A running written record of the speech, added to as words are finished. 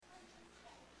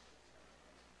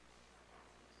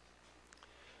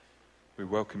We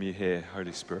welcome you here,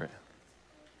 Holy Spirit.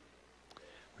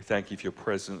 We thank you for your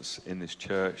presence in this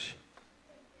church.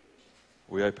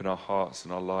 We open our hearts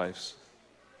and our lives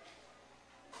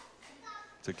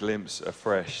to glimpse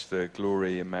afresh the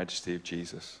glory and majesty of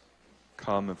Jesus.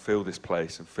 Come and fill this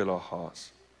place and fill our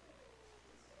hearts.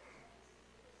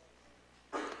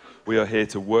 We are here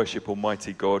to worship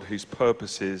Almighty God, whose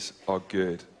purposes are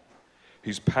good,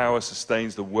 whose power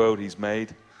sustains the world he's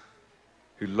made,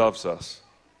 who loves us,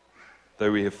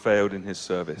 though we have failed in his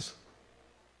service,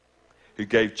 who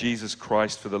gave Jesus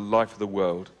Christ for the life of the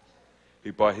world,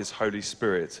 who by his Holy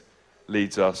Spirit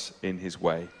leads us in his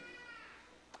way.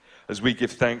 As we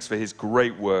give thanks for his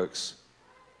great works,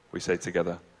 we say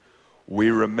together,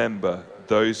 we remember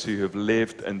those who have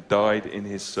lived and died in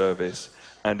his service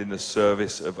and in the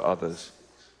service of others.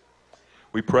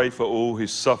 We pray for all who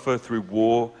suffer through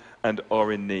war and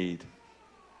are in need.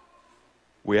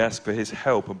 We ask for his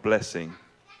help and blessing,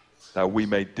 that we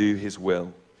may do his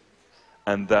will,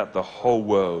 and that the whole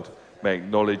world may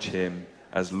acknowledge him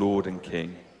as Lord and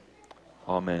King.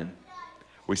 Amen.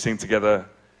 We sing together,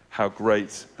 How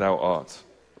Great Thou Art.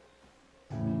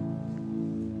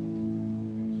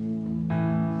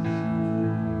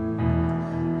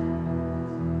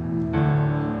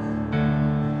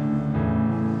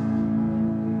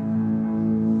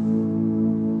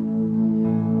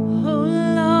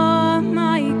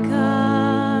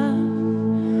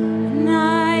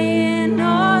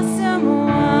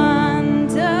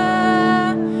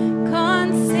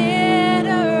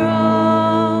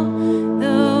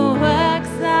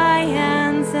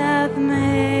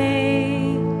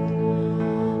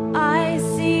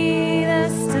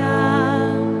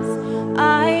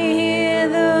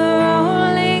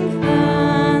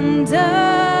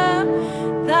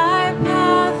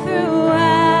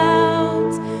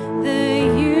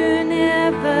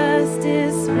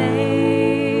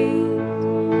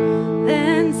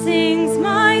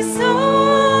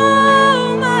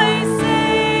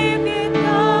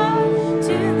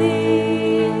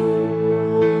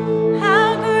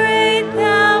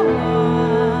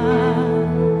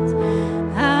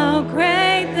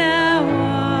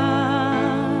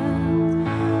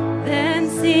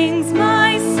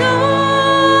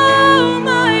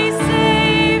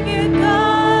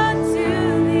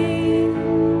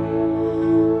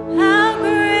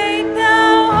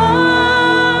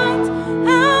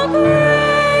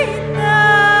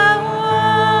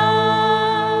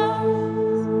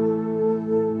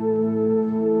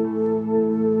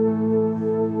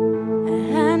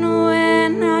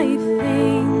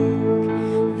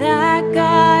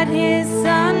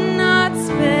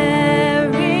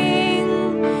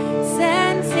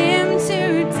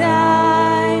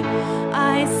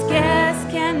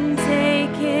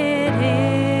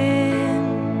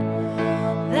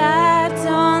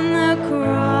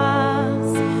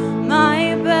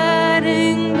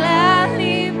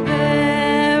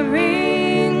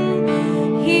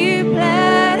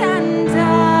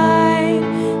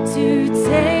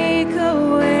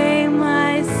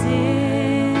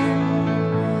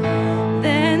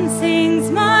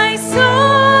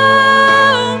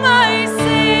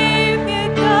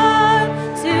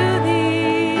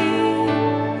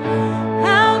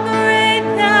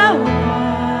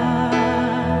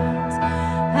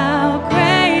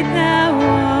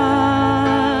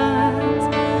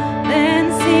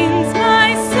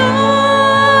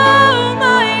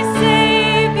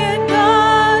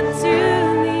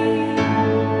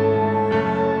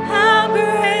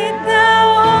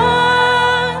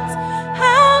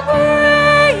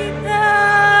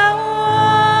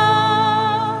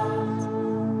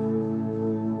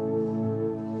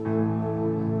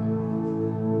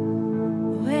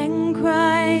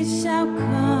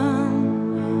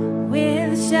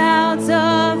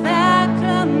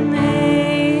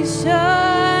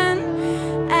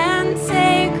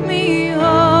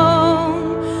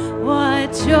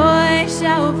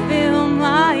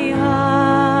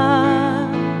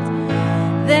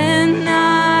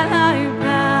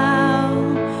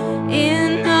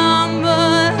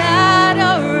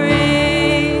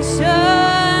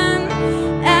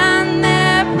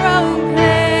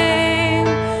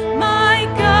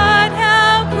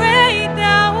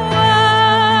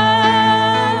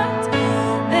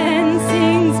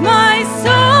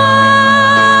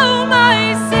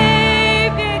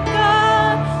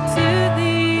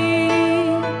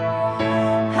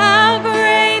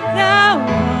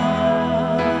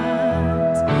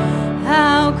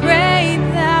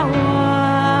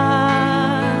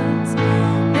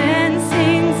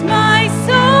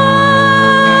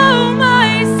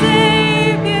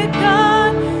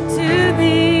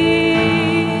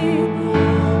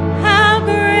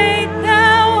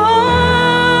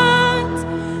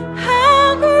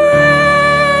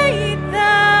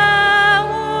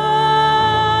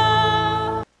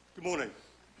 Good morning.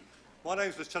 My name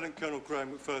is Lieutenant Colonel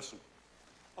Graham McPherson.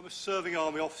 I'm a serving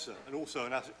Army officer and also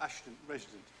an Ashton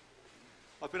resident.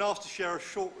 I've been asked to share a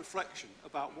short reflection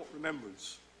about what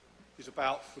Remembrance is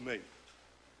about for me.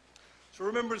 So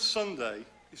Remembrance Sunday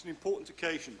is an important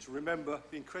occasion to remember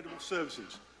the incredible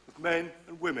services of men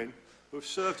and women who have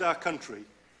served our country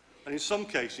and in some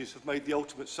cases have made the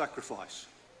ultimate sacrifice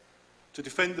to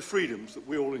defend the freedoms that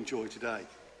we all enjoy today.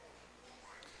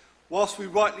 Whilst we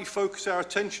rightly focus our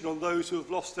attention on those who have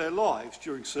lost their lives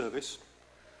during service,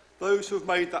 those who have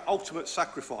made that ultimate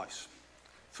sacrifice,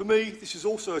 for me this is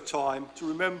also a time to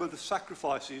remember the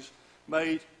sacrifices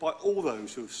made by all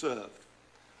those who have served.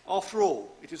 After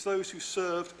all, it is those who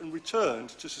served and returned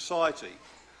to society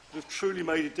that have truly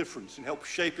made a difference in help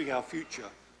shaping our future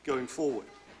going forward.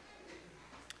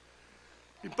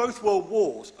 In both World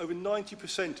Wars, over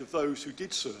 90% of those who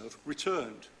did serve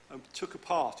returned and took a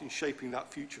part in shaping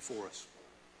that future for us.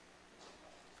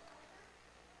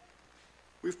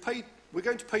 We're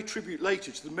going to pay tribute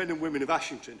later to the men and women of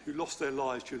Ashington who lost their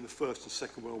lives during the First and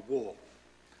Second World War,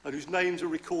 and whose names are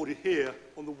recorded here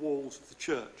on the walls of the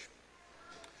church.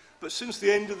 But since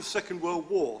the end of the Second World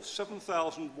War,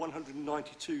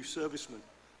 7,192 servicemen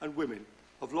and women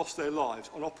have lost their lives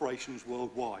on operations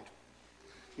worldwide,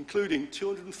 including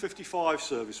 255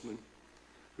 servicemen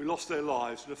who lost their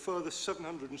lives and a further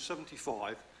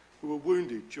 775 who were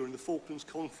wounded during the Falklands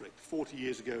conflict 40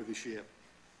 years ago this year.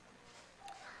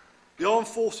 The armed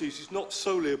forces is not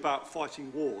solely about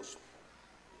fighting wars,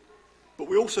 but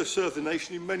we also serve the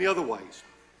nation in many other ways,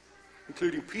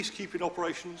 including peacekeeping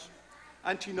operations,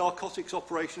 anti-narcotics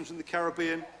operations in the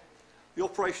Caribbean, the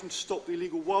operation to stop the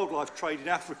illegal wildlife trade in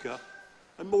Africa,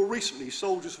 and more recently,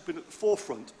 soldiers have been at the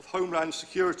forefront of homeland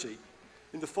security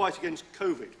in the fight against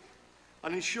COVID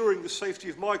and ensuring the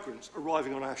safety of migrants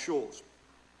arriving on our shores.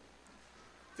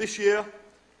 This year,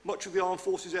 much of the armed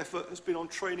forces effort has been on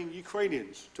training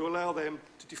Ukrainians to allow them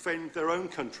to defend their own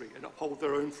country and uphold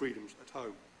their own freedoms at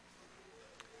home.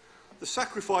 The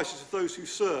sacrifices of those who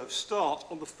serve start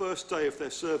on the first day of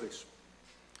their service,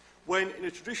 when, in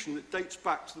a tradition that dates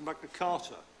back to the Magna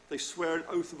Carta, they swear an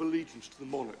oath of allegiance to the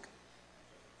monarch.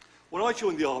 When I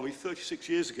joined the army 36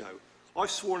 years ago, I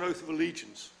swore an oath of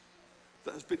allegiance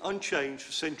that has been unchanged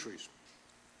for centuries.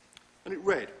 And it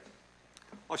read,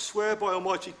 "I swear by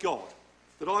Almighty God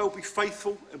that I will be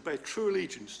faithful and bear true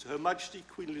allegiance to Her Majesty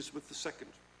Queen Elizabeth II,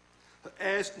 her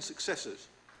heirs and successors,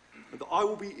 and that I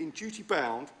will be in duty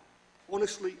bound,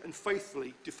 honestly and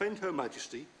faithfully defend Her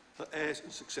Majesty, her heirs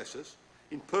and successors,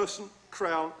 in person,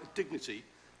 crown and dignity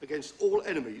against all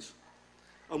enemies,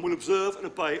 and will observe and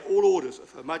obey all orders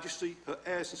of Her Majesty, her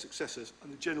heirs and successors,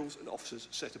 and the generals and officers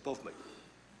set above me."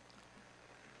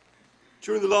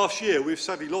 During the last year, we have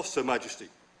sadly lost Her Majesty,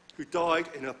 who died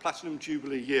in her Platinum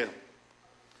Jubilee year,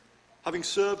 having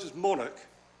served as monarch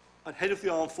and head of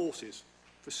the armed forces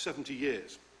for 70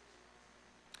 years.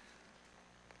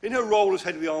 In her role as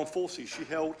head of the armed forces, she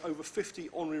held over 50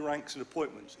 honorary ranks and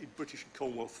appointments in British and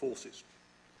Commonwealth forces.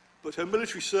 But her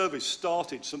military service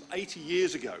started some 80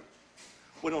 years ago,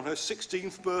 when on her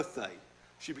 16th birthday,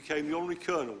 she became the Honorary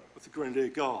Colonel of the Grenadier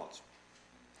Guards.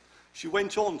 She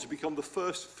went on to become the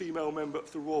first female member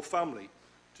of the royal family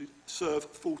to serve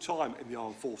full-time in the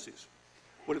armed forces,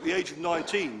 when at the age of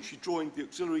 19 she joined the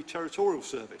Auxiliary Territorial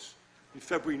Service in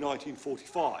February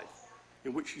 1945,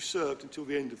 in which she served until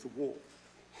the end of the war.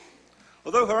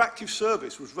 Although her active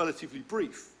service was relatively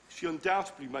brief, she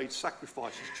undoubtedly made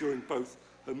sacrifices during both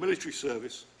her military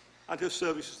service and her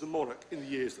service as the monarch in the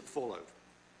years that followed.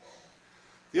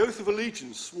 The oath of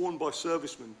allegiance sworn by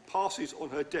servicemen passes on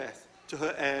her death to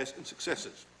her heirs and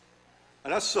successors,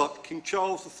 and as such, King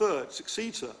Charles III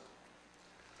succeeds her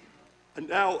and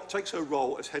now takes her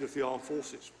role as head of the armed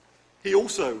forces. He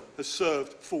also has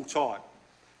served full-time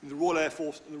in the Royal Air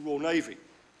Force and the Royal Navy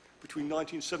between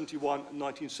 1971 and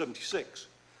 1976,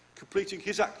 completing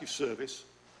his active service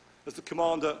as the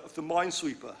commander of the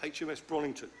minesweeper HMS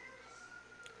Bronington.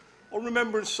 On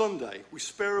Remembrance Sunday, we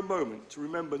spare a moment to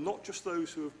remember not just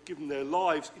those who have given their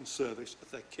lives in service of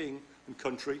their king and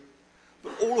country,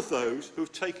 but all of those who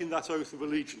have taken that oath of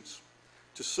allegiance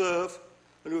to serve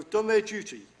and who have done their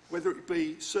duty, whether it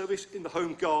be service in the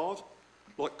Home Guard,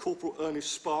 like Corporal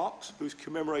Ernest Sparks, who is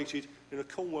commemorated in a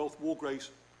Commonwealth War Graves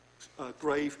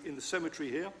grave in the cemetery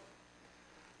here,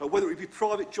 whether it be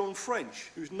Private John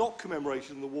French, who is not commemorated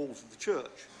in the walls of the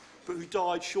church, but who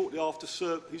died shortly after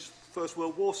his First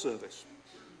World War service,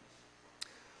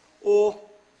 or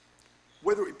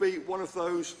whether it be one of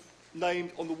those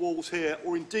named on the walls here,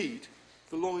 or indeed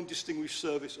the long and distinguished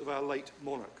service of our late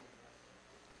monarch.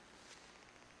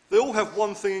 They all have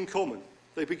one thing in common.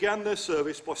 They began their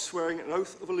service by swearing an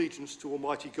oath of allegiance to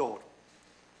Almighty God,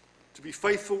 to be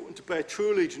faithful and to bear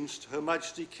true allegiance to Her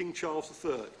Majesty King Charles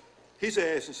III, his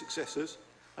heirs and successors,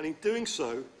 and in doing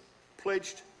so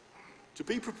pledged to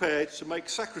be prepared to make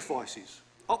sacrifices,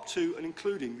 up to and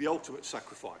including the ultimate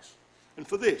sacrifice. And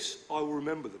for this, I will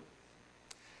remember them.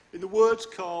 In the words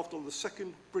carved on the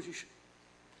 2nd British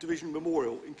Division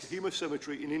Memorial in Kohima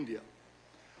Cemetery in India,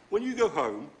 when you go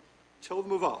home, tell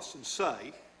them of us and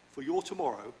say, for your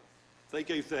tomorrow, they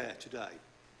gave their today.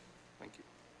 Thank you.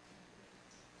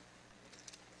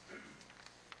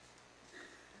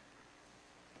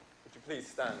 Would you please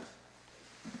stand?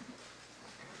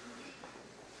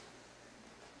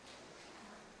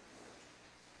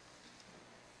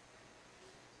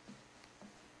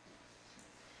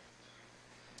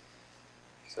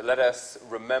 So let us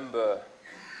remember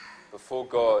before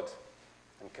God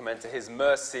and commend to his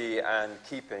mercy and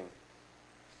keeping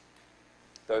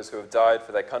those who have died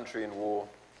for their country in war,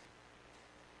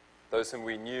 those whom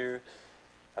we knew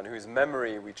and whose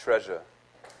memory we treasure,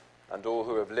 and all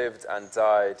who have lived and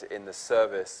died in the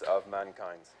service of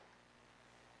mankind.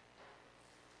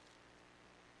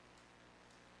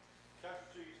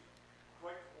 Casualties,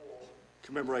 Great War,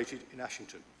 commemorated in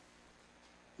Ashington.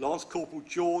 Lance Corporal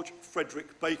George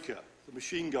Frederick Baker, the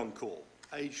Machine Gun Corps,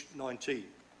 aged 19.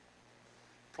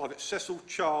 Private Cecil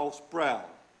Charles Brown,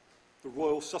 the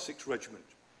Royal Sussex Regiment,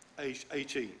 aged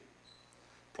 18.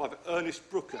 Private Ernest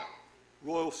Brooker,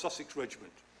 Royal Sussex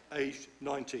Regiment, aged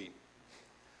 19.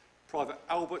 Private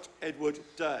Albert Edward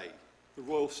Day, the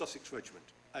Royal Sussex Regiment,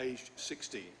 aged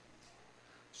 16.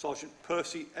 Sergeant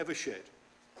Percy Evershed,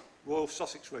 Royal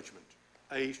Sussex Regiment,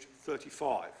 aged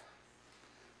 35.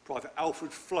 Private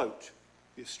Alfred Float,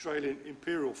 the Australian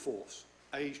Imperial Force,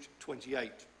 aged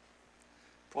 28.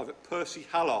 Private Percy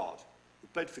Hallard, the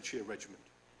Bedfordshire Regiment,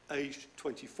 aged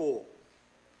 24.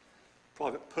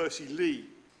 Private Percy Lee,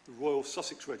 the Royal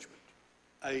Sussex Regiment,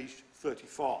 aged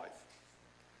 35.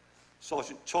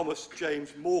 Sergeant Thomas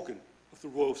James Morgan of the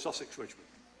Royal Sussex Regiment,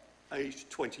 aged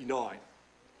 29.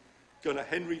 Gunner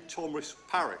Henry Thomas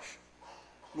Parish,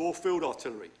 Royal Field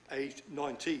Artillery, aged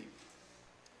 19.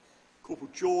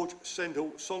 Corporal George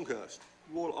Sendall Songhurst,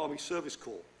 Royal Army Service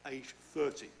Corps, aged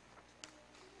 30.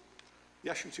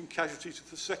 The Ashington casualties of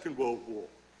the Second World War.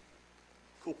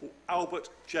 Corporal Albert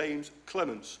James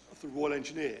Clements of the Royal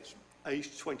Engineers,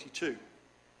 aged 22.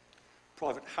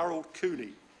 Private Harold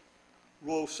Cooney,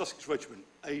 Royal Sussex Regiment,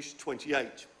 aged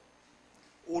 28.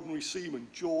 Ordinary Seaman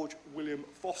George William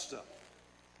Foster,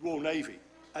 Royal Navy,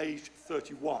 aged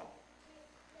 31.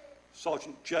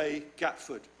 Sergeant J.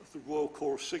 Gatford of the Royal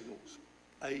Corps of Signals,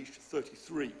 aged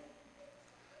 33.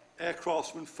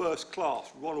 Aircraftsman First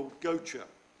Class Ronald Gocher,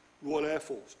 Royal Air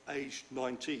Force, aged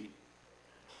 19.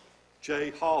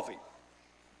 J. Harvey.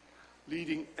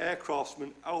 Leading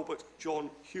Aircraftsman Albert John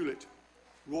Hewlett,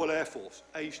 Royal Air Force,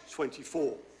 aged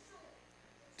 24.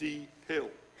 D. Hill.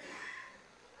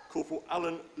 Corporal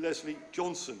Alan Leslie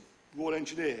Johnson, Royal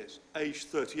Engineers, aged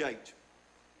 38.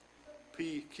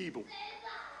 P. Keeble.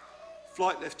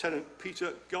 Flight Lieutenant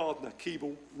Peter Gardner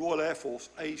Keeble, Royal Air Force,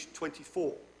 aged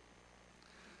 24.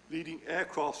 Leading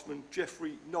Aircraftsman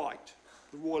Geoffrey Knight,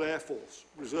 the Royal Air Force,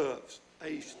 Reserves,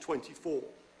 aged 24.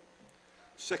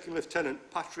 Second Lieutenant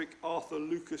Patrick Arthur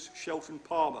Lucas Shelton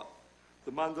Palmer,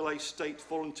 the Mandalay State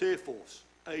Volunteer Force,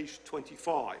 aged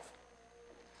 25.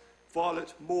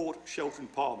 Violet Maud Shelton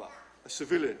Palmer, a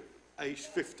civilian, aged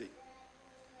 50.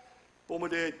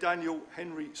 Bombardier Daniel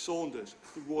Henry Saunders,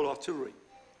 the Royal Artillery,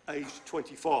 aged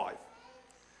 25.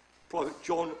 Private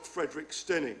John Frederick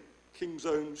Stenning, King's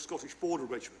Own Scottish Border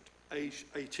Regiment, aged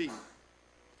 18.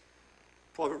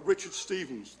 Private Richard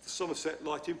Stevens, the Somerset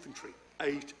Light Infantry,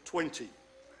 aged 20.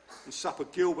 And Sapper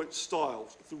Gilbert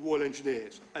Stiles of the Royal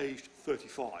Engineers, aged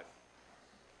 35.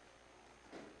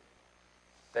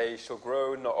 They shall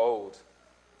grow not old,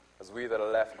 as we that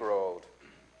are left grow old.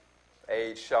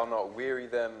 Age shall not weary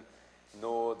them,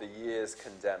 nor the years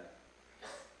condemn.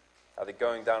 At the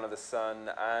going down of the sun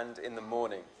and in the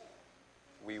morning,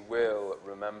 we will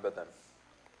remember them.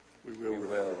 We will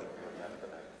remember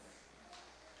them.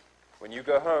 When you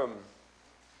go home,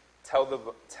 tell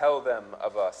them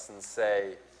of us and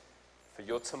say, for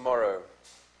your tomorrow,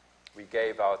 we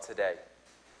gave our today.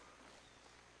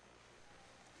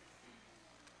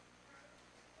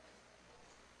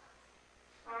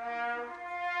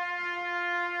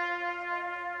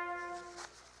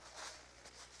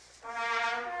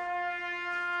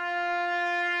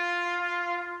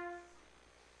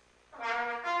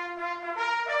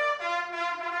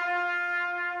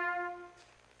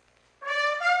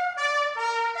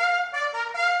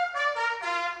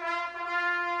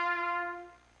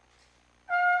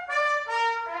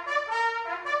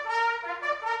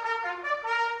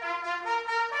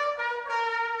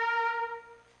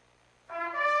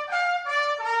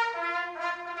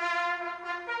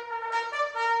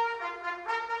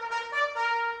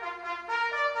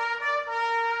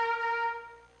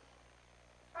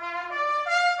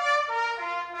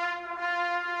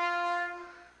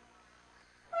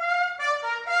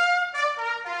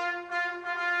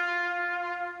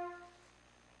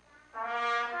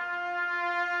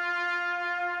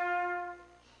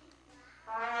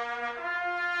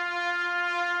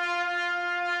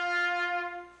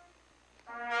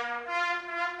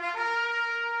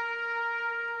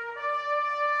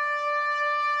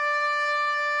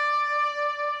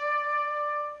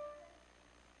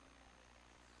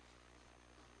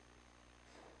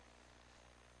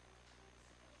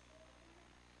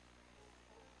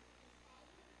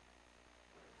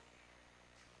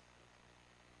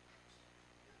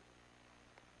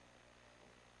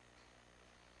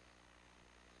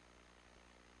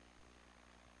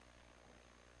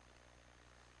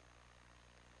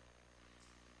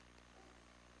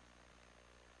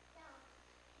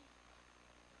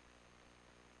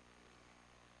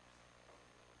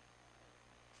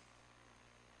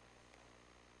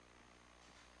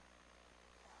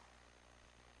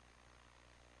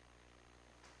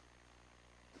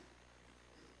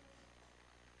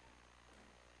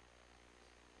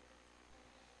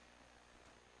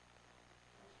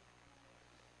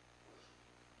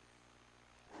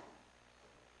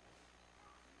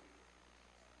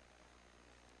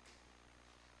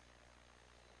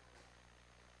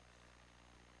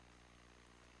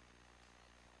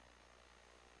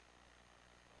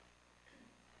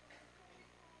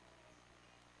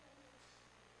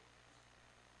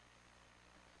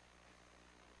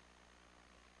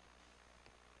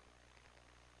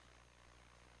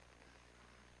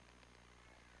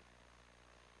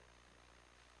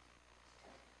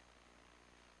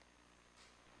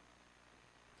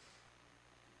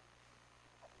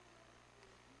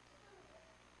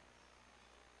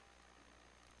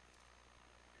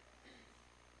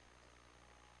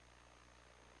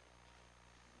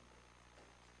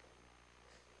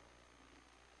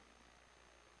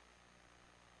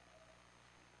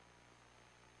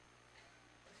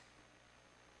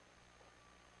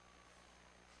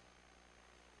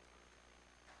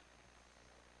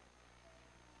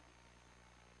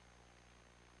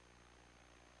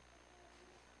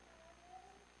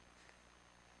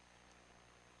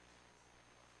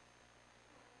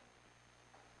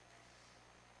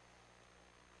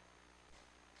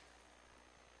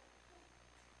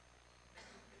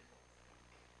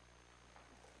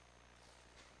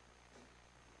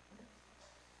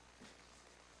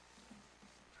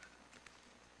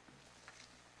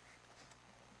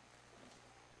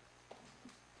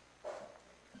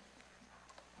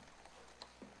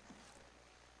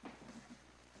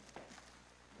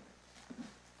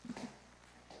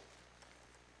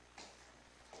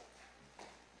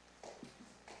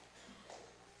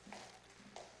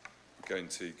 going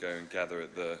to go and gather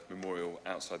at the memorial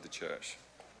outside the church,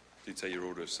 do take your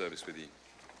order of service with you.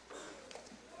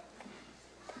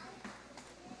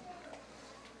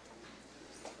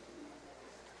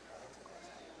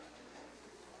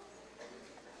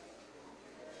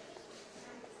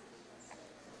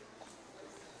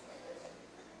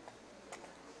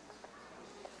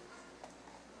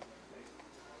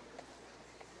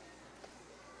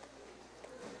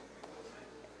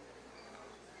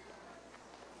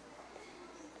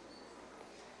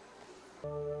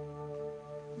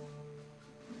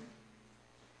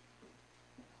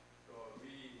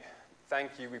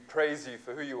 Thank you, we praise you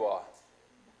for who you are,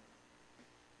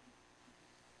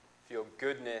 for your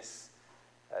goodness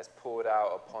that has poured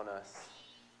out upon us,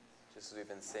 just as we've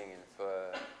been singing,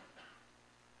 for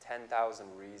 10,000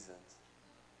 reasons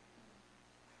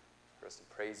for us to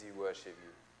praise you, worship you.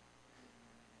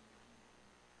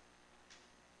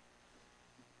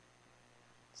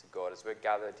 So God, as we're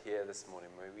gathered here this morning,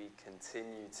 may we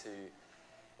continue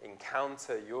to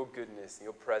encounter your goodness and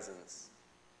your presence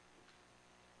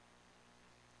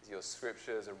as your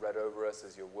scriptures are read over us,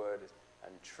 as your word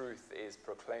and truth is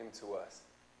proclaimed to us.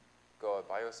 God,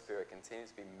 by your Spirit, continue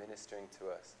to be ministering to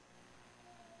us.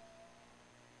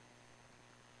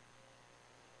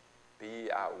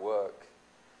 Be at work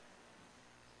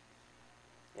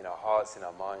in our hearts, in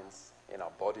our minds, in our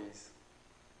bodies.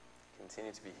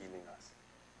 Continue to be healing us.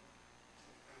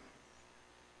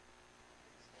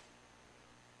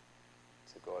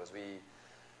 So God, as we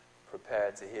prepare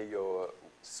to hear your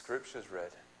scriptures read,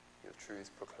 your truths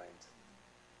proclaimed,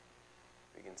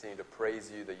 we continue to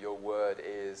praise you that your word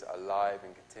is alive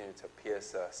and continue to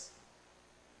pierce us.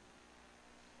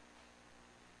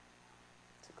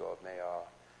 To God, may our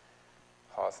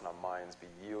hearts and our minds be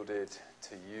yielded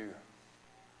to you,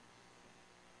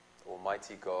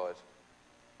 Almighty God,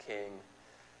 King,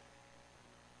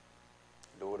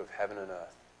 Lord of heaven and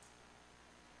earth.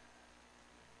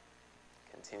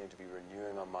 Continue to be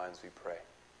renewing our minds, we pray.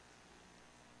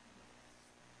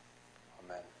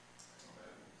 Amen.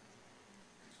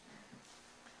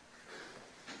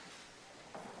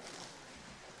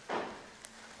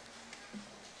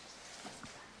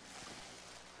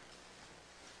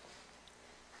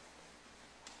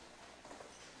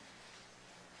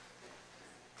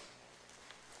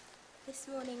 This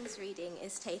morning's reading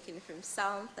is taken from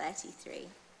Psalm 33.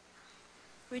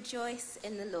 Rejoice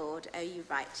in the Lord, O you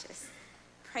righteous.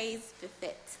 Praise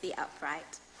befits the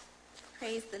upright.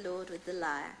 Praise the Lord with the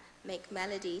lyre. Make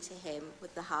melody to him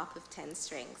with the harp of 10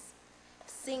 strings.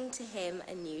 Sing to him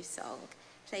a new song.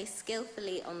 Play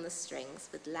skillfully on the strings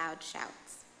with loud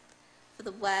shouts. For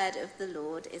the word of the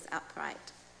Lord is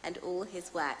upright, and all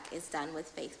his work is done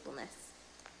with faithfulness.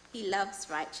 He loves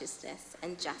righteousness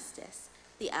and justice.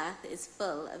 The earth is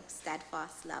full of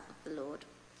steadfast love of the Lord.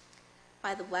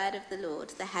 By the word of the Lord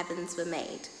the heavens were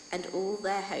made, and all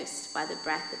their host by the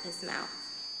breath of his mouth.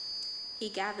 He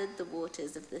gathered the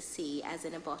waters of the sea as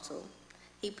in a bottle.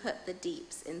 He put the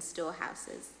deeps in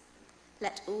storehouses.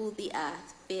 Let all the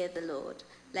earth fear the Lord.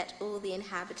 Let all the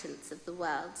inhabitants of the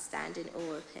world stand in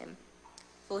awe of him.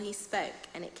 For he spoke,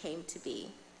 and it came to be.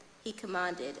 He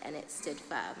commanded, and it stood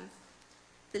firm.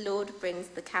 The Lord brings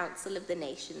the counsel of the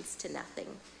nations to nothing.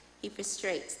 He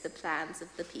frustrates the plans of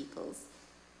the peoples.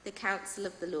 The counsel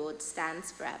of the Lord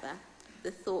stands forever, the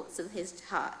thoughts of his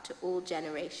heart to all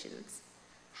generations.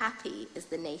 Happy is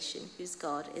the nation whose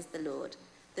God is the Lord,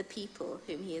 the people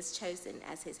whom he has chosen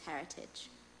as his heritage.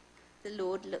 The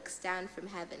Lord looks down from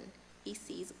heaven. He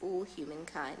sees all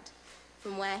humankind.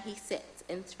 From where he sits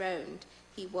enthroned,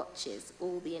 he watches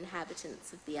all the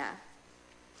inhabitants of the earth.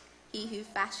 He who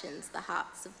fashions the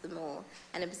hearts of them all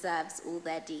and observes all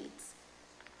their deeds.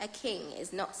 A king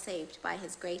is not saved by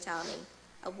his great army.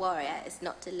 A warrior is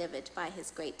not delivered by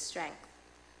his great strength.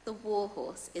 The war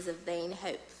horse is a vain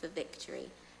hope for victory,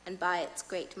 and by its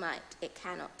great might it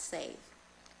cannot save.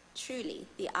 Truly,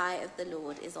 the eye of the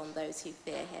Lord is on those who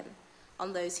fear him,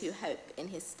 on those who hope in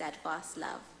his steadfast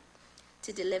love,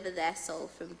 to deliver their soul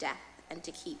from death and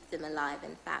to keep them alive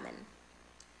in famine.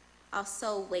 Our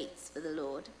soul waits for the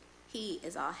Lord. He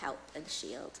is our help and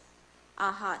shield.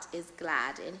 Our heart is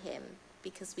glad in him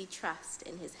because we trust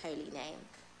in his holy name.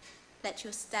 Let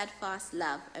your steadfast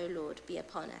love, O Lord, be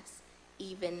upon us,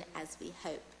 even as we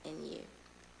hope in you.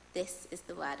 This is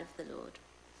the word of the Lord.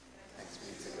 Thanks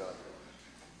be to God.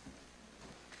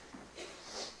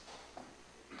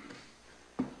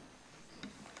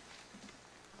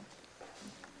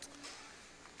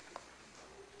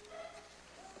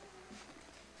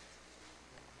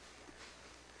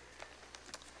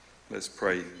 Let's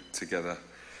pray together.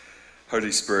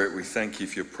 Holy Spirit, we thank you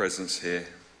for your presence here.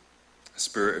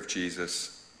 Spirit of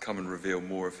Jesus, come and reveal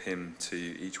more of him to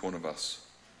each one of us.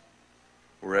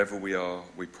 Wherever we are,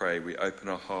 we pray, we open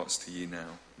our hearts to you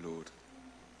now, Lord.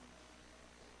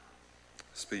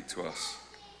 Speak to us,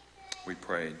 we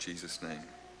pray in Jesus' name.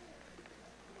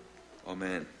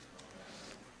 Amen.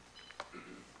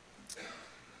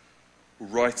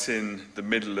 Right in the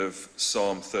middle of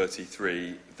Psalm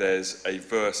 33, there's a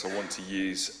verse I want to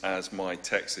use as my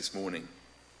text this morning.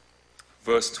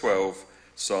 Verse 12,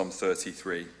 Psalm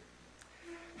 33.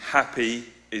 Happy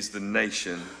is the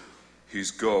nation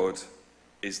whose God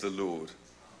is the Lord.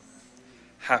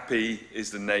 Happy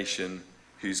is the nation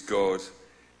whose God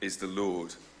is the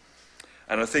Lord.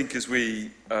 And I think as we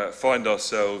find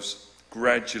ourselves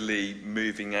gradually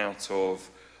moving out of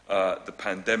the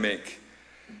pandemic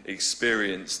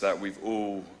experience that we've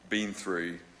all been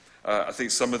through, I think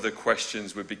some of the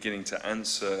questions we're beginning to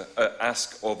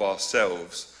ask of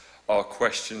ourselves are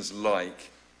questions like,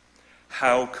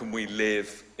 how can we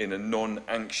live in a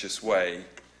non-anxious way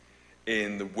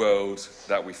in the world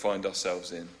that we find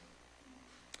ourselves in?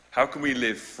 How can we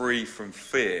live free from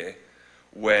fear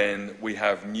when we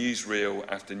have newsreel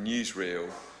after newsreel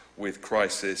with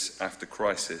crisis after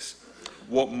crisis?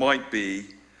 What might be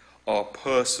our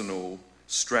personal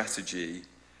strategy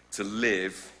to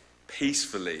live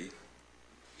peacefully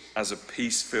as a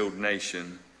peace-filled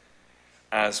nation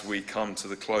as we come to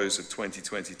the close of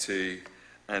 2022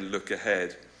 and look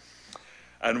ahead?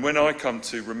 And when I come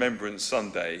to Remembrance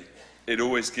Sunday, it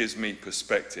always gives me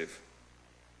perspective.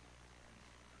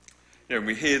 You know,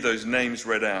 we hear those names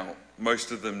read out,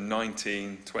 most of them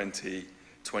 19, 20,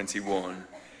 21.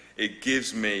 It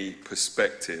gives me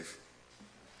perspective.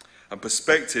 And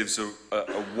perspective's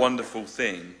a wonderful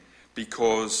thing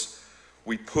because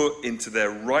we put into their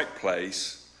right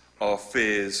place our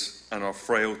fears and our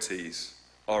frailties,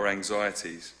 our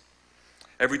anxieties.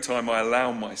 Every time I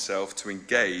allow myself to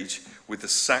engage with the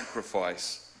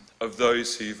sacrifice of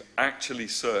those who've actually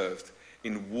served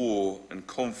in war and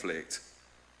conflict,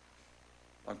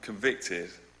 I'm convicted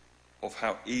of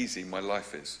how easy my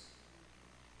life is.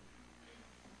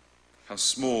 How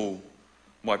small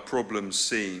my problems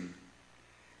seem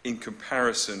in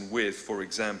comparison with, for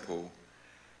example,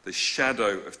 the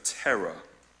shadow of terror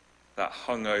that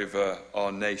hung over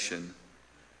our nation,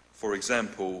 for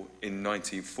example, in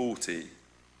 1940,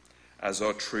 as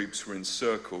our troops were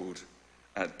encircled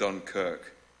at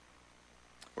Dunkirk,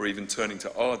 or even turning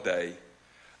to our day,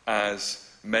 as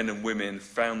men and women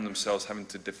found themselves having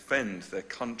to defend their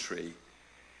country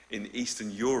in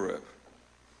Eastern Europe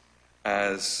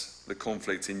as the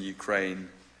conflict in Ukraine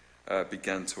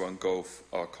began to engulf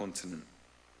our continent.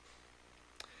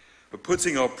 But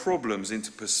putting our problems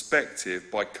into perspective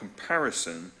by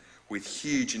comparison with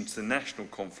huge international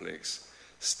conflicts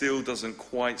still doesn't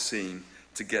quite seem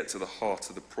to get to the heart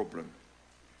of the problem.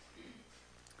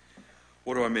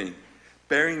 What do I mean?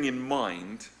 Bearing in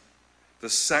mind the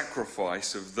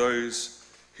sacrifice of those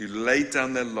who laid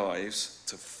down their lives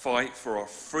to fight for our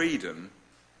freedom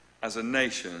as a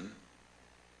nation,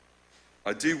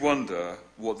 I do wonder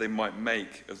what they might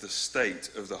make of the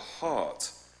state of the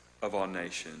heart of our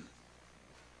nation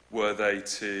were they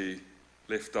to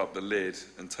lift up the lid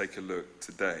and take a look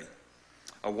today.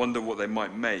 I wonder what they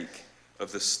might make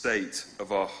of the state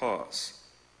of our hearts.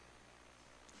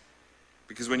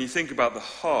 Because when you think about the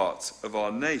heart of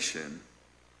our nation,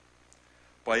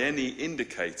 by any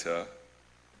indicator,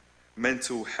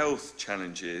 mental health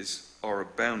challenges are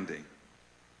abounding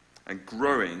and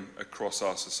growing across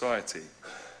our society.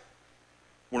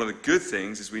 One of the good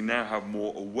things is we now have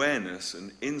more awareness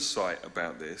and insight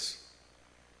about this.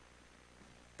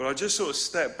 But I just sort of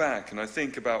step back and I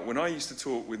think about when I used to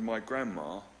talk with my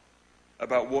grandma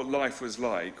about what life was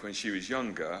like when she was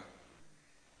younger.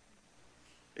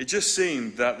 It just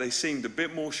seemed that they seemed a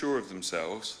bit more sure of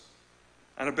themselves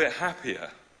and a bit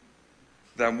happier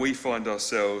than we find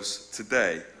ourselves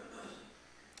today.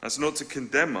 That's not to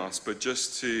condemn us, but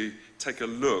just to take a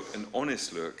look, an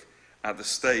honest look, at the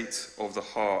state of the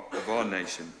heart of our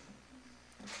nation.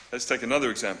 Let's take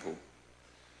another example.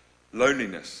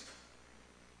 Loneliness.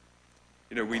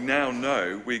 You know, we now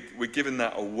know, we're given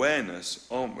that awareness,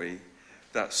 aren't we,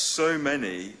 that so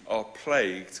many are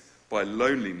plagued by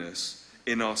loneliness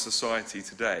in our society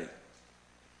today.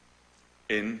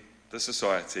 In the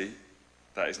society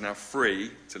that is now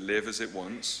free to live as it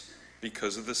wants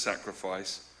because of the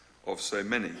sacrifice of so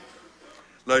many.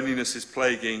 Loneliness is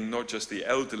plaguing not just the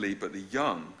elderly but the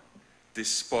young,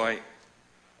 despite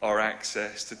our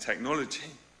access to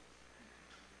technology.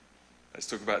 Let's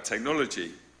talk about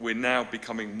technology. We're now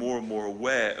becoming more and more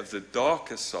aware of the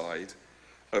darker side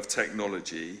of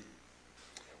technology,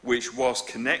 which, whilst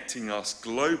connecting us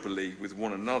globally with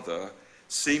one another,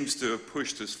 seems to have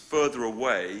pushed us further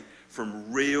away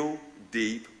from real,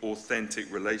 deep,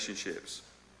 authentic relationships.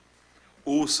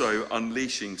 Also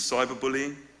unleashing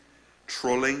cyberbullying,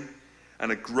 trolling,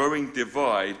 and a growing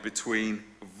divide between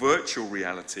virtual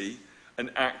reality and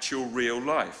actual real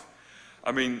life.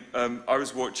 I mean, I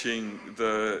was watching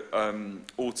the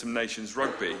Autumn Nations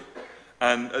rugby,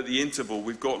 and at the interval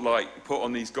we've got like put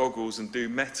on these goggles and do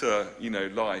meta,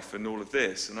 life and all of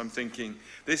this, and I'm thinking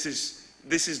this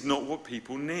is not what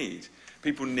people need.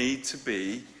 People need to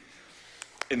be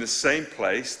in the same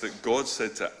place that God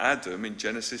said to Adam in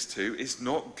Genesis 2, it's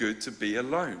not good to be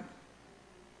alone.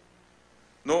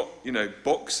 Not,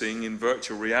 boxing in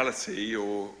virtual reality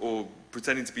or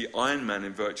pretending to be Iron Man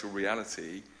in virtual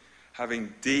reality,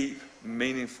 having deep,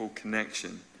 meaningful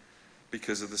connection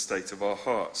because of the state of our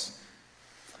hearts.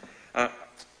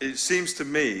 It seems to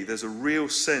me there's a real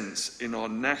sense in our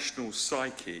national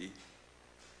psyche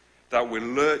that we're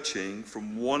lurching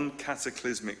from one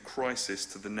cataclysmic crisis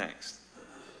to the next.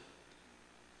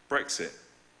 Brexit.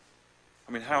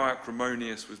 I mean, how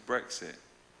acrimonious was Brexit?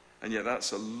 And yet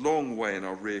that's a long way in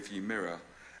our rearview mirror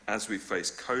as we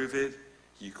face COVID,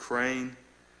 Ukraine,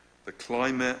 the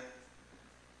climate,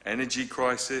 energy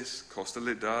crisis, cost of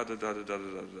living,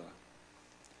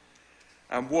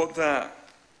 And what that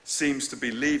seems to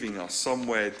be leaving us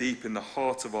somewhere deep in the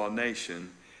heart of our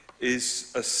nation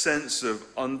is a sense of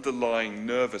underlying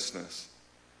nervousness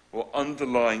or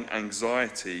underlying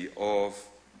anxiety of,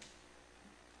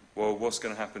 well, what's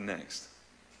going to happen next?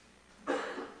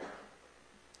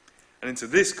 And into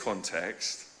this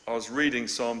context, I was reading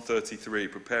Psalm 33,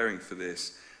 preparing for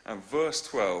this, and verse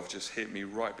 12 just hit me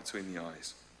right between the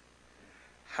eyes.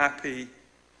 Happy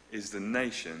is the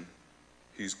nation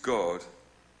whose God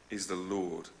is the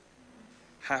Lord.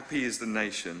 Happy is the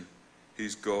nation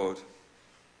whose God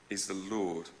is the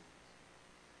Lord.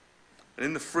 And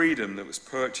in the freedom that was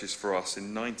purchased for us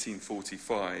in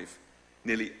 1945,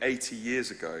 nearly 80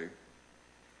 years ago,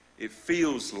 it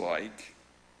feels like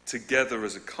together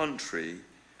as a country,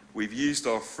 we've used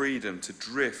our freedom to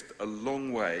drift a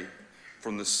long way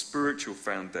from the spiritual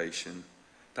foundation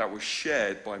that was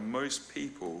shared by most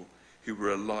people who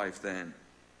were alive then.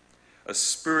 A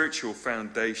spiritual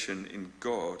foundation in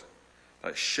God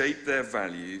that shaped their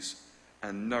values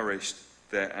and nourished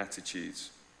their attitudes.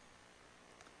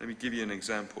 Let me give you an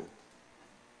example.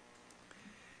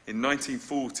 In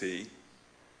 1940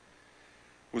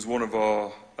 was one of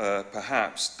our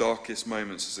perhaps darkest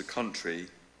moments as a country,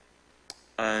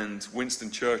 and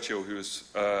Winston Churchill, who was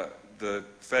the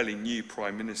fairly new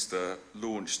Prime Minister,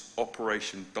 launched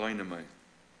Operation Dynamo.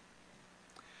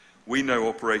 We know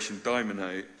Operation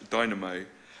Dynamo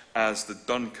as the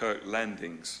Dunkirk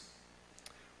landings,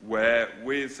 where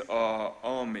with our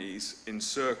armies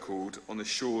encircled on the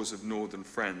shores of northern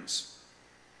France,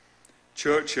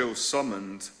 Churchill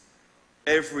summoned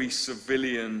every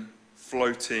civilian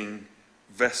floating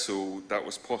vessel that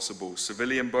was possible.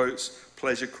 Civilian boats,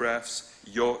 pleasure crafts,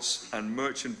 yachts, and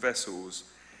merchant vessels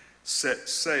set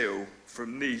sail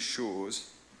from these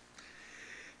shores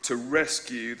to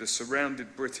rescue the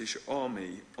surrounded British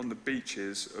army on the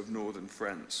beaches of northern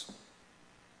France.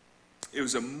 It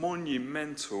was a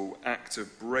monumental act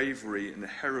of bravery and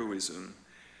heroism,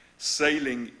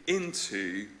 sailing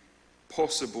into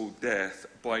possible death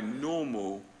by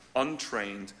normal,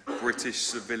 untrained British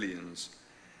civilians.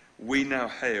 We now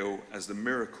hail as the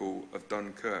miracle of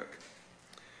Dunkirk.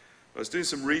 I was doing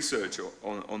some research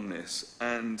on this,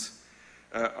 and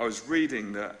I was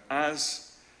reading that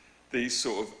as these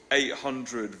sort of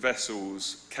 800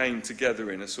 vessels came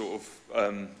together in a sort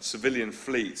of civilian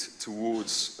fleet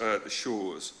towards the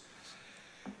shores,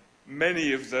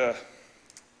 many of the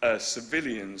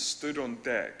civilians stood on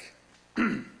deck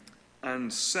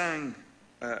and sang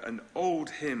an old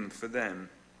hymn for them,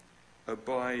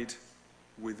 "Abide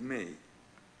with me."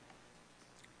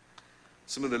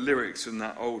 Some of the lyrics from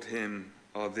that old hymn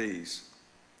are these: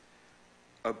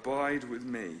 "Abide with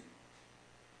me,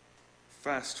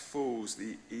 fast falls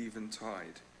the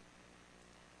eventide.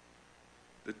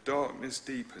 The darkness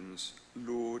deepens,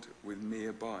 Lord, with me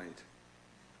abide.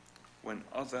 When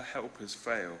other helpers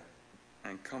fail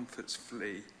and comforts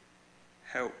flee,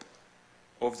 help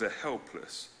of the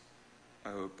helpless,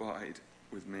 oh, abide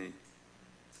with me."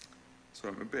 So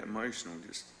I'm a bit emotional.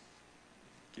 Just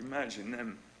can you imagine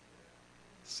them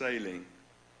sailing?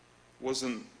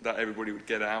 Wasn't that everybody would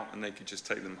get out and they could just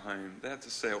take them home. They had to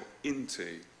sail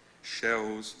into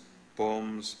shells,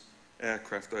 bombs,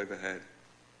 aircraft overhead.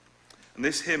 And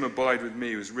this hymn, "Abide with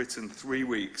me," was written 3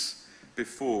 weeks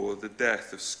before the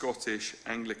death of Scottish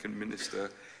Anglican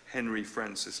minister Henry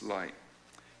Francis Lyte.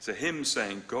 It's a hymn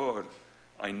saying, "God,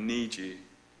 I need you.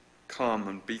 come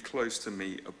and be close to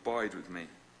me, abide with me.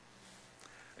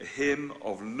 A hymn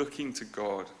of looking to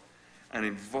God and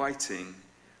inviting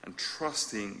and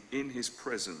trusting in his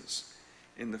presence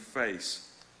in the face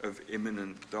of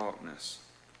imminent darkness.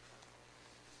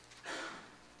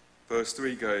 Verse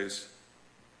 3 goes,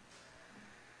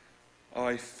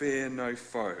 I fear no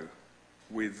foe,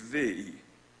 with thee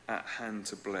at hand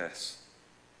to bless.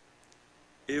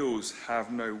 Ills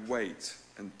have no weight,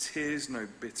 and tears no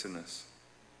bitterness.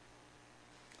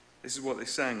 This is what they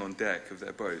sang on deck of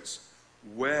their boats.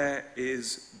 Where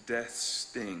is death's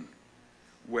sting?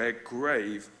 Where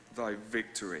grave thy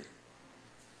victory?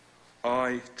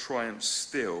 I triumph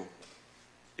still,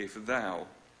 if thou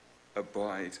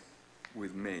abide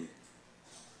with me.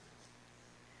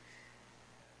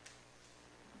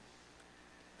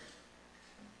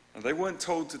 And they weren't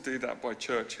told to do that by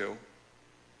Churchill.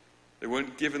 They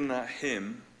weren't given that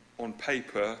hymn on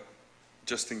paper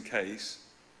just in case.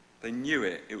 They knew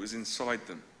it. It was inside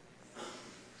them.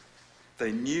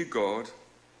 They knew God,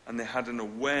 and they had an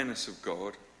awareness of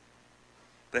God.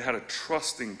 They had a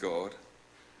trust in God.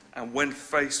 And when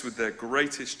faced with their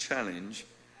greatest challenge,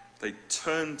 they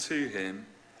turned to him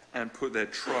and put their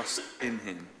trust in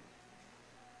him.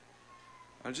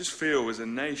 I just feel as a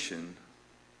nation,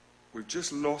 we've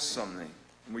just lost something,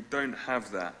 and we don't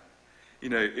have that. You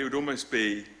know, it would almost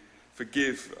be,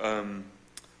 forgive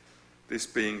this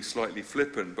being slightly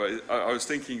flippant, but I was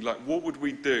thinking, like, what would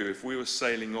we do if we were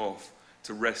sailing off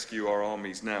to rescue our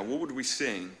armies now? What would we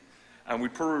sing? And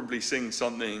we'd probably sing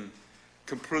something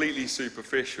completely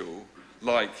superficial,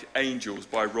 like Angels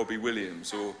by Robbie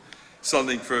Williams, or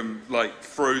something from, like,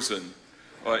 Frozen,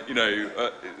 you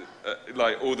know,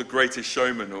 like, or The Greatest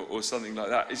Showman, or something like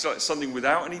that. It's like something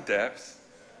without any depth,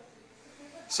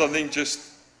 something just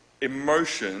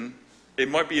emotion. It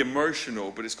might be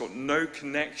emotional, but it's got no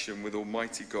connection with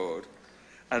Almighty God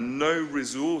and no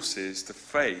resources to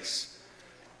face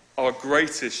our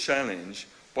greatest challenge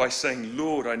by saying,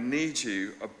 Lord, I need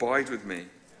you, abide with me.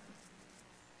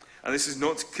 And this is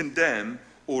not to condemn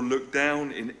or look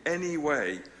down in any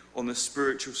way on the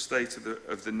spiritual state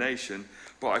of the nation,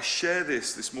 but I share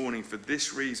this morning for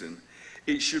this reason.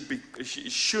 It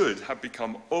should have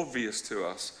become obvious to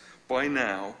us by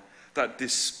now that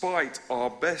despite our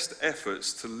best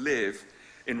efforts to live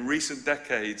in recent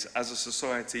decades as a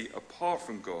society apart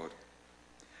from God,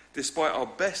 despite our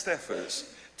best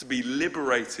efforts to be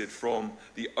liberated from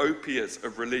the opiates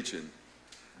of religion,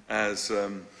 as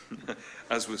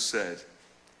was said,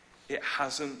 it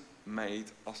hasn't made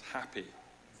us happy.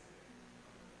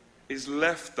 It's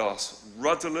left us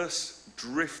rudderless,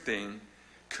 drifting,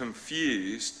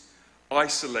 confused,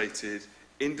 isolated,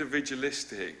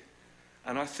 individualistic,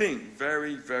 and I think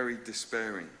very, very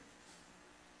despairing.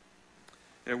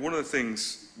 You know, one of the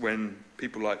things when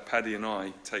people like Paddy and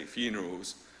I take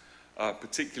funerals,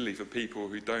 particularly for people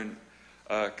who don't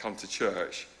come to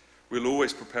church, we'll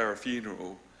always prepare a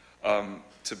funeral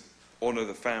to honour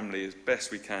the family as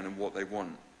best we can and what they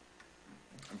want.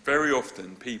 And very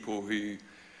often people who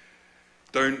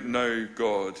don't know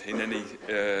God in any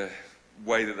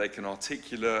way that they can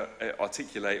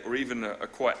articulate, or even are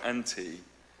quite anti,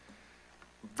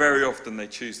 very often they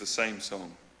choose the same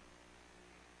song.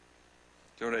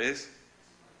 Do you know what it is?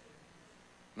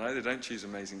 No, they don't choose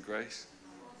Amazing Grace.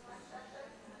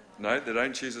 No, they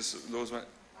don't choose the Lord's Prayer.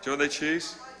 Do you know what they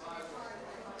choose?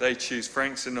 They choose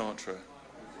Frank Sinatra.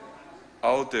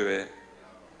 I'll do it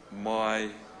my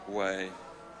way.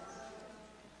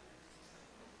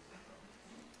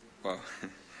 Well,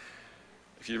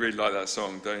 if you really like that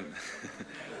song, don't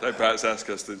perhaps ask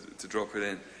us to drop it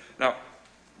in. Now,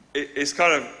 it's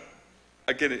kind of,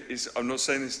 again, I'm not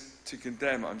saying this to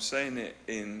condemn, I'm saying it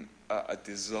in a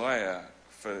desire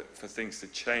for things to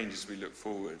change as we look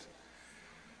forward.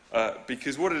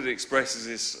 Because what it expresses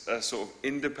is a sort of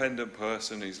independent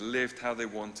person who's lived how they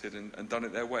wanted and done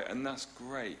it their way, and that's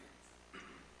great.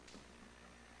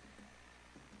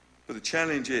 But the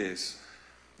challenge is,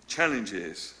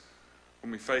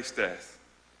 when we face death,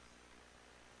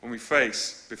 when we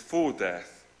face, before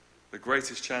death, the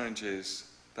greatest challenges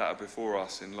that are before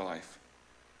us in life,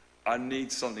 I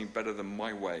need something better than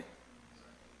my way.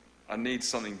 I need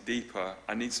something deeper.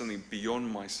 I need something beyond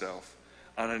myself.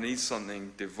 And I need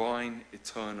something divine,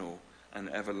 eternal, and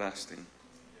everlasting.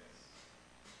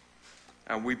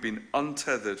 And we've been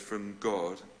untethered from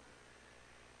God,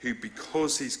 who,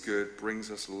 because he's good, brings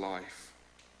us life.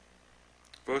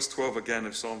 Verse 12 again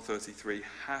of Psalm 33,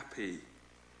 happy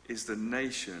is the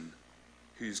nation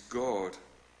whose God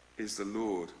is the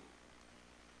Lord.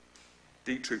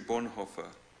 Dietrich Bonhoeffer,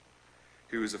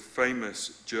 who was a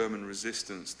famous German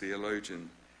resistance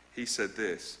theologian, he said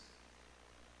this: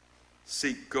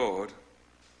 Seek God,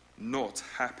 not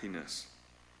happiness.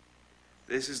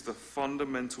 This is the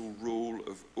fundamental rule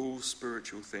of all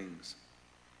spiritual things.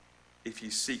 If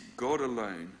you seek God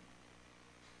alone,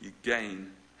 you gain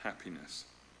happiness.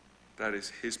 That is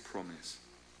his promise.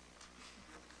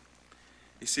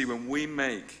 You see, when we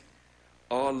make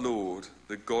our Lord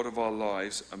the God of our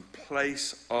lives and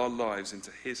place our lives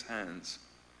into his hands,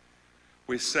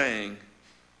 we're saying,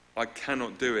 I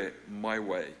cannot do it my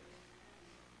way.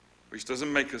 Which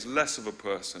doesn't make us less of a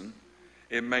person.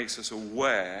 It makes us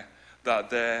aware that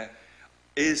there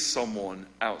is someone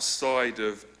outside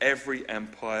of every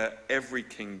empire, every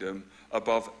kingdom,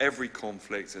 above every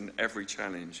conflict and every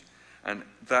challenge. And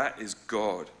that is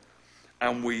God.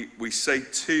 And we say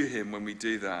to him when we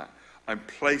do that, I'm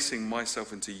placing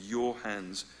myself into your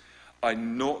hands.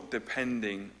 I'm not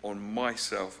depending on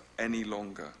myself any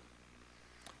longer.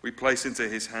 We place into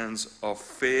his hands our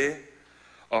fear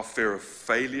of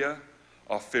failure,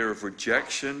 our fear of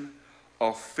rejection,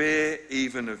 our fear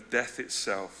even of death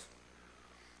itself.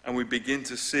 And we begin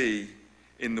to see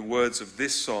in the words of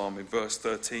this psalm in verse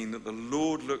 13 that the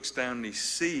Lord looks down and he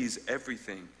sees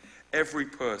everything, every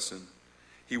person.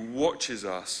 He watches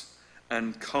us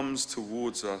and comes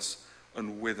towards us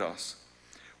and with us.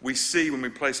 We see when we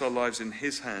place our lives in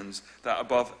his hands that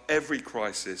above every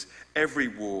crisis, every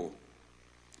war,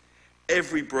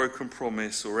 every broken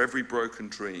promise or every broken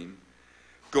dream,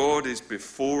 God is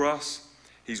before us,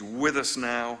 he's with us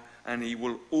now, and he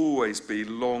will always be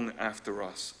long after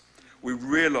us. We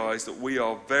realize that we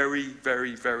are very,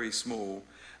 very, very small,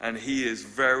 and he is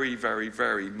very, very,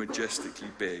 very majestically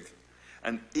big.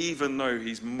 And even though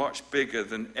he's much bigger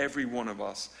than every one of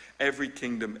us, every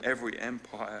kingdom, every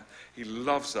empire, he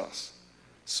loves us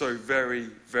so very,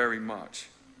 very much.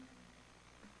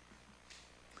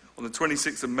 On the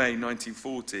 26th of May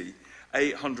 1940,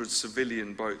 800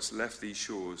 civilian boats left these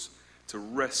shores to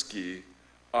rescue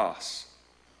us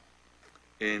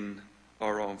in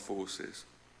our armed forces.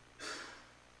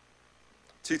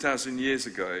 2,000 years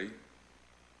ago,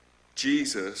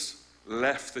 Jesus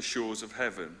left the shores of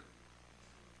heaven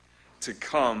to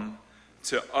come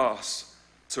to us,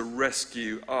 to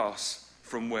rescue us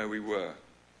from where we were.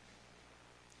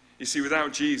 You see,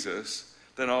 without Jesus,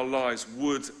 then our lives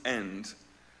would end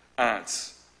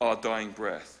at our dying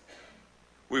breath.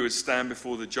 We would stand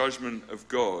before the judgment of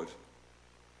God,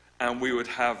 and we would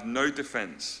have no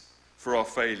defense for our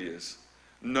failures,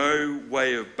 no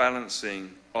way of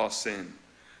balancing our sin,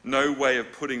 no way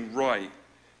of putting right,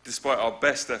 despite our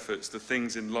best efforts, the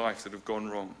things in life that have gone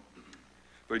wrong.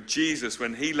 But Jesus,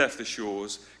 when he left the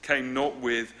shores, came not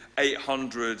with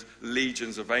 800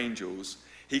 legions of angels.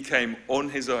 He came on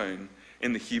his own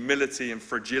in the humility and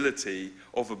fragility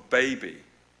of a baby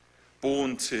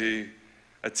born to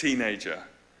a teenager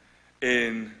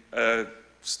in a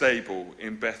stable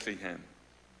in Bethlehem,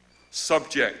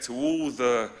 subject to all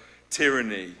the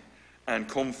tyranny and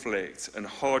conflict and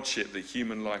hardship that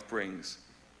human life brings.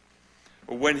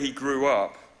 But when he grew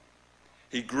up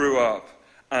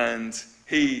and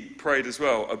he prayed as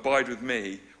well, abide with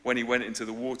me, when he went into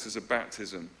the waters of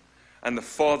baptism. And the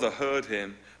Father heard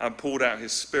him and poured out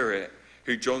his Spirit,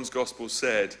 who John's Gospel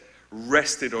said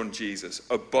rested on Jesus,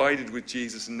 abided with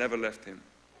Jesus and never left him.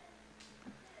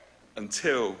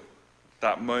 Until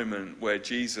that moment where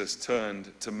Jesus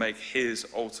turned to make his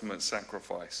ultimate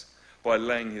sacrifice by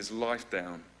laying his life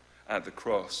down at the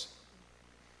cross.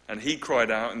 And he cried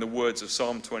out in the words of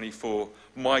Psalm 24,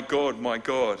 my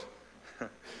God,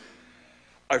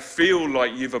 I feel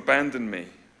like you've abandoned me.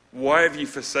 Why have you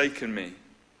forsaken me?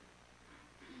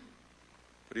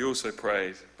 But he also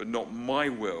prayed, but not my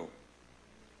will,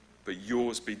 but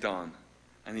yours be done.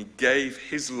 And he gave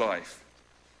his life.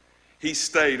 He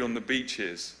stayed on the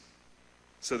beaches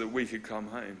so that we could come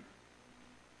home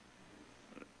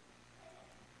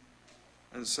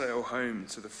and sail home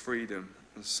to the freedom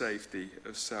and safety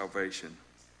of salvation.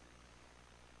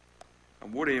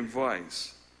 And what he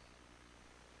invites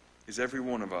is every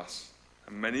one of us,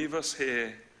 and many of us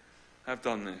here have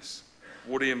done this.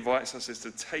 What he invites us is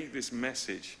to take this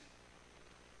message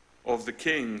of the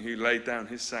King who laid down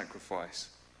his sacrifice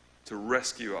to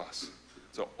rescue us,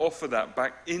 to offer that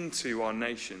back into our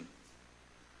nation.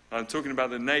 Now, I'm talking about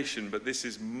the nation, but this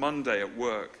is Monday at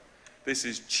work. This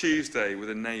is Tuesday with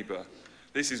a neighbor.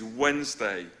 This is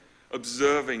Wednesday,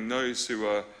 observing those who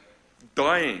are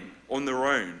dying on their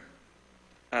own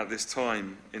at this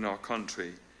time in our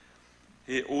country.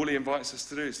 All he invites us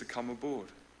to do is to come aboard,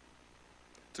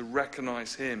 to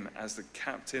recognize him as the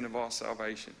captain of our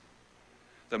salvation,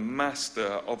 the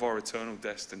master of our eternal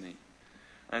destiny,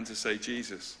 and to say,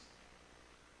 Jesus,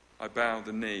 I bow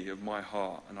the knee of my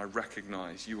heart and I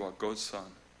recognize you are God's son.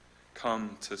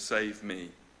 come to save me,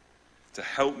 to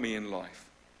help me in life,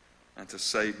 and to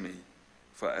save me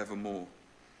forevermore.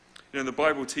 You know, the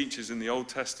Bible teaches in the Old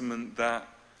Testament that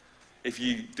if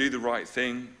you do the right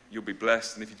thing, you'll be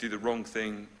blessed, and if you do the wrong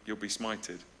thing, you'll be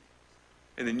smited.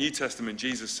 In the New Testament,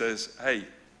 Jesus says, hey,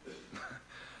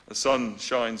 the sun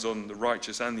shines on the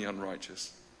righteous and the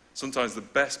unrighteous. Sometimes the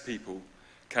best people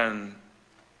can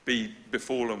be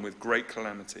befallen with great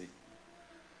calamity.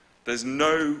 There's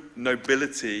no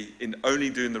nobility in only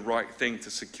doing the right thing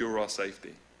to secure our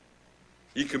safety.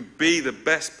 You can be the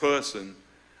best person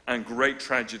and great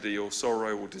tragedy or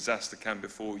sorrow or disaster can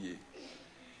befall you.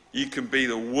 You can be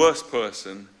the worst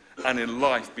person and in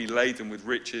life be laden with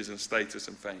riches and status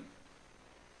and fame.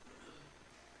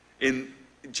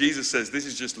 Jesus says this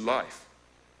is just life.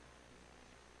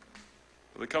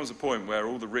 But there comes a point where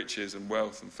all the riches and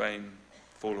wealth and fame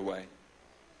fall away.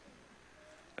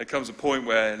 There comes a point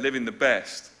where living the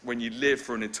best, when you live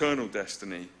for an eternal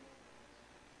destiny,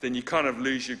 then you kind of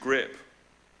lose your grip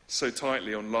so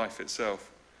tightly on life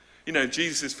itself. You know,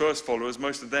 Jesus' first followers,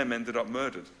 most of them ended up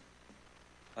murdered.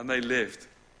 And they lived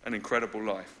an incredible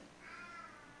life.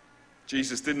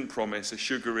 Jesus didn't promise a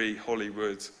sugary,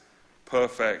 Hollywood,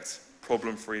 perfect,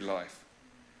 problem-free life.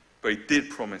 But he did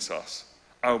promise us,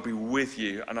 I will be with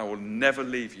you and I will never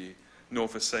leave you nor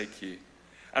forsake you.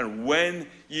 And when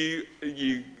you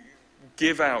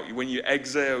give out, when you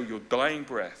exhale your dying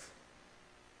breath,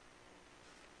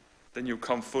 then you'll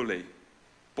come fully,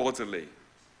 bodily,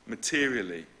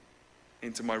 materially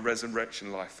into my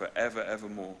resurrection life forever,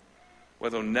 evermore,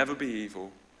 where there'll never be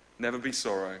evil, never be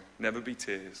sorrow, never be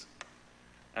tears,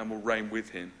 and will reign with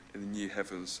him in the new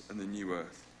heavens and the new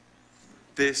earth.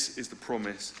 This is the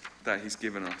promise that he's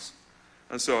given us.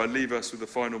 And so I leave us with the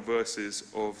final verses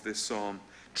of this psalm.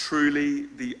 Truly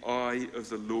the eye of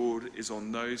the Lord is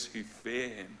on those who fear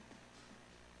him.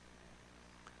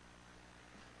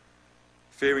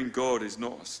 Fearing God is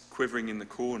not quivering in the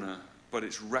corner, but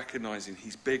it's recognizing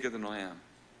he's bigger than I am,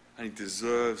 and he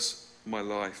deserves my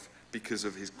life because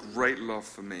of his great love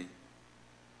for me.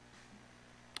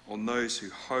 On those who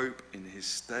hope in his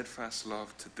steadfast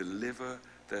love to deliver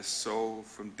their soul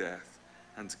from death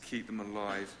and to keep them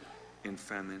alive in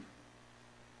famine.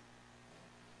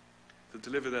 To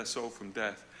deliver their soul from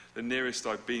death. The nearest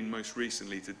I've been most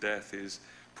recently to death is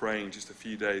praying just a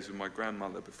few days with my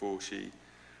grandmother before she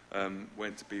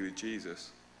went to be with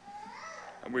Jesus.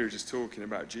 And we were just talking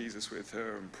about Jesus with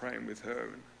her and praying with her.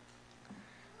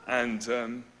 And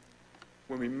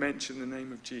when we mentioned the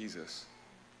name of Jesus,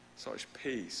 such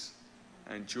peace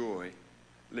and joy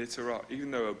lit her up,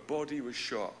 even though her body was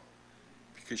shot,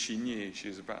 because she knew she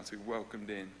was about to be welcomed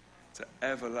in to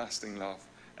everlasting love,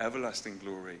 everlasting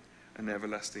glory, and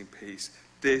everlasting peace.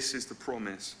 This is the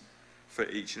promise for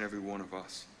each and every one of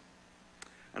us.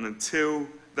 And until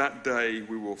that day,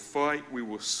 we will fight, we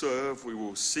will serve, we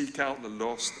will seek out the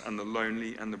lost and the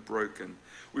lonely and the broken.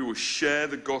 We will share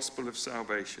the gospel of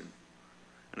salvation.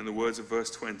 And in the words of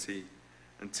verse 20,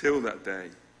 until that day,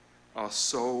 our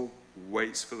soul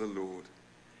waits for the Lord.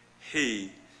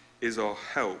 He is our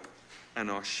help and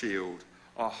our shield.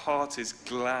 Our heart is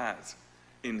glad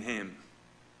in him.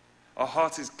 Our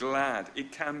heart is glad.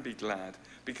 It can be glad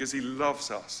because he loves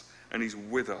us and he's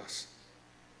with us.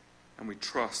 And we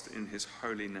trust in his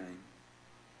holy name.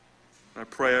 I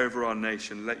pray over our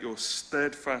nation, let your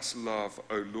steadfast love,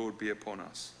 O Lord, be upon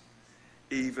us,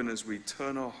 even as we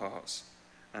turn our hearts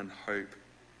and hope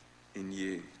in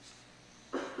you.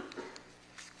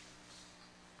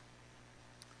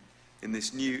 In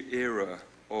this new era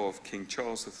of King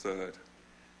Charles III,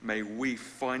 may we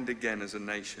find again as a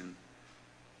nation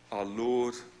our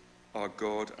Lord, our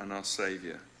God, and our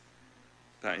Saviour,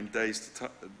 that in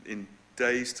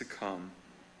days to come,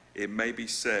 it may be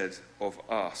said of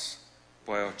us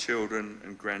by our children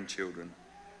and grandchildren,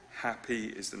 happy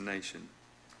is the nation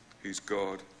whose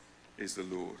God is the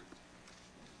Lord.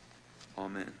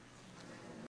 Amen.